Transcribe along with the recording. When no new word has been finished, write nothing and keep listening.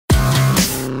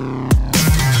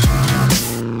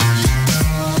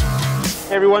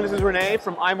Hey everyone, this is Renee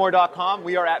from iMore.com.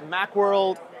 We are at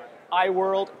Macworld,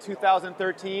 iWorld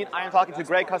 2013. I am talking to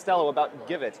Greg Kostello about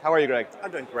Givit. How are you, Greg?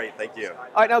 I'm doing great, thank you.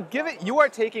 All right, now Givit, you are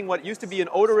taking what used to be an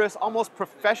odorous, almost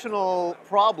professional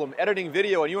problem, editing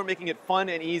video, and you are making it fun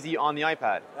and easy on the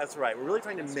iPad. That's right. We're really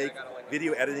trying to make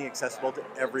video editing accessible to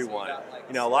everyone.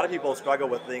 You know, a lot of people struggle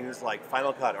with things like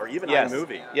Final Cut or even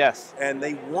iMovie. Yes. And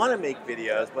they want to make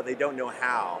videos, but they don't know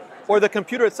how. Or the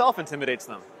computer itself intimidates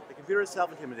them. The computer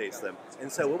itself intimidates them.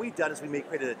 And so what we've done is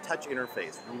created a touch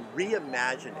interface. We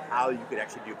reimagined how you could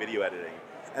actually do video editing.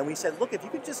 And we said, look, if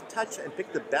you could just touch and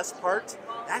pick the best parts,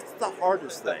 that's the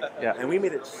hardest thing. Yeah. And we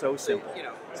made it so simple.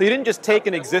 So you didn't just take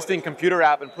an existing computer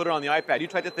app and put it on the iPad. You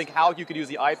tried to think how you could use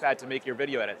the iPad to make your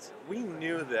video edits. We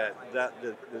knew that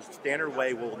the standard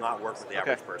way will not work with the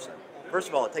average person. First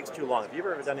of all, it takes too long. If you've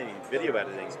ever done any video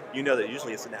editing, you know that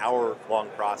usually it's an hour-long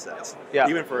process,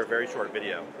 even for a very short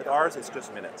video. With ours, it's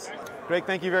just minutes. Greg,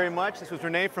 thank you very much. This was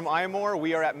Renee from iMore.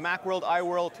 We are at Macworld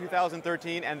iWorld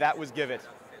 2013, and that was Givit.